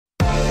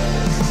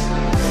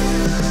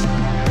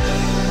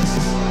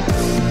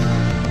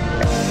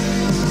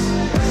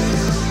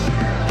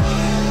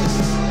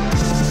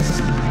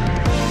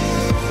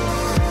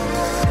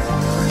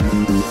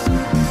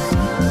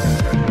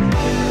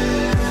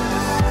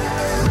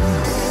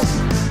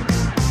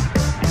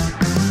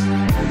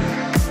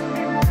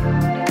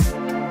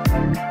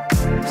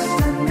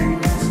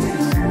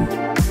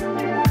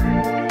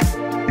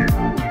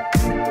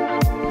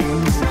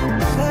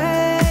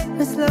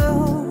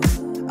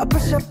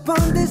up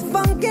on this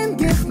funk and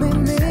give me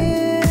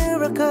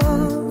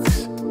miracles.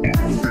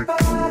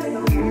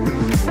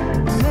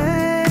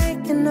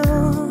 Make you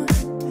know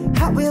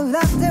how we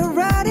love to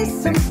ride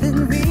is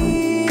something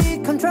we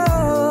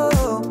control.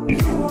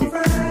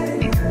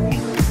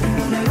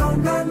 All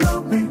night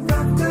long we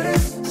rock to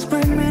this,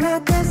 screaming I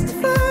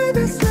testify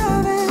this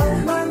loving. All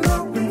night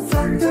long we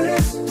rock to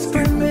this,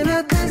 screaming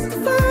I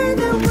testify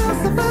that we'll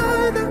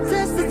survive the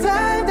test of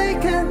time. They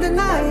can't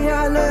deny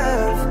our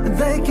love,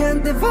 they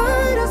can't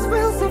divide us.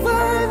 We'll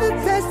survive the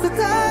test of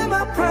time.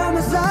 I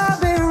promise I'll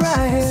be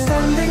right here,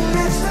 standing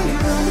next to you,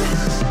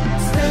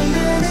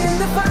 standing in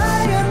the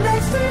fire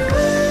next to you.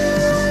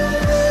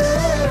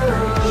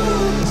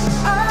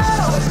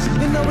 Oh,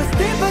 you know it's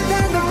deeper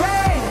than the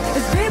rain,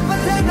 it's deeper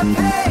than the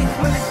pain.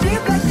 Well, it's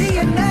deep like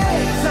DNA,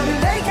 something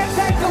they can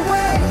take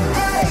away.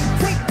 Hey,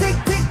 tick, tick,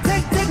 tick,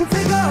 tick, tick,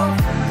 tick off.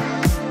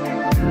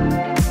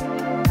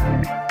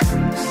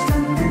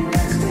 Standing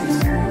next to you,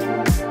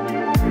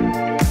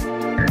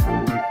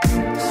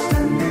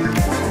 standing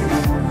next to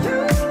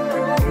you,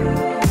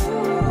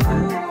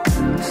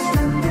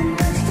 standing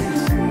next to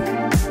you.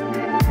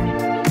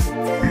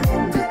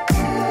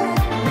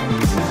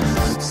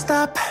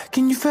 Stop,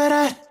 can you feel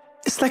that?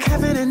 It's like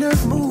heaven and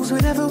earth moves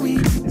whenever we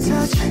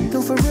touch.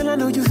 No, for real, I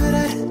know you feel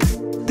that.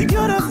 The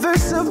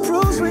universe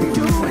approves when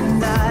you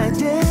and I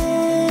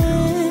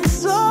dance.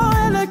 So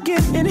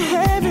elegant in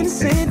heaven,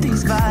 send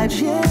these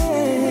vibes,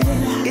 yeah.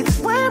 It's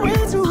when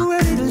we're too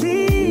ready to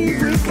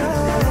leave, we go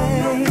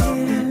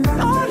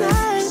all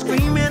night,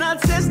 screaming, I'll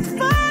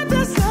testify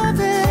that's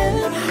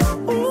loving.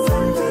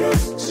 Ooh,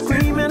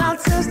 screaming, I'll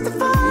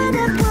testify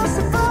that we'll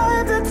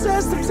survive the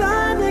test of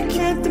time. They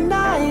can't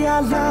deny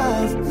our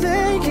love,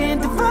 they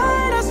can't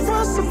divide us.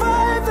 We'll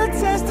survive the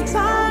test of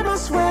time. I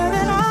swear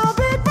that I'll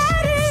be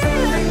ready.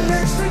 Standing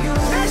next to you,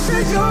 next to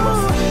you,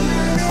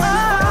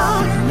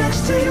 oh,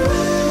 next to you.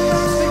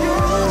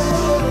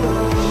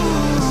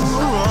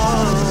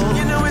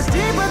 You know it's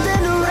deeper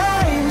than the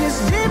rain, it's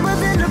deeper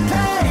than the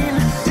pain.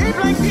 Deep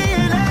like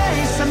DNA,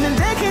 something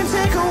they can't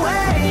take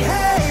away.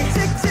 Hey,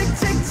 tick, tick,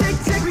 tick, tick,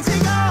 tick, we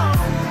take off.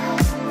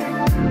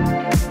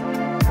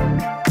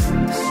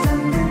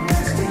 Standing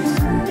next to you.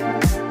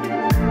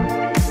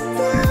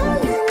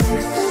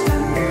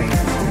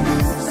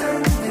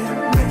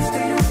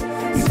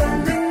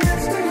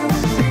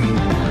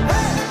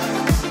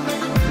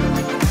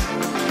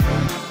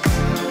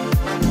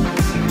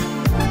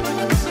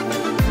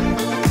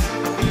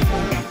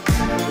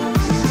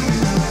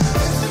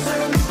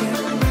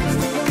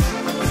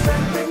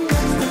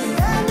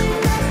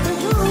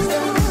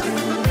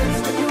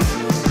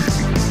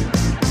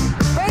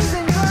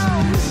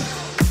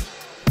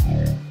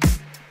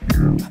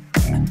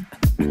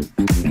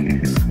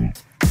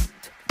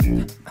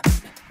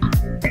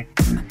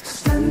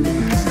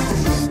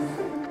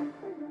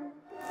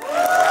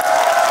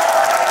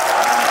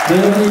 네,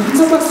 여러분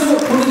힘찬 박수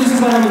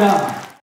보내주시기 바랍니다.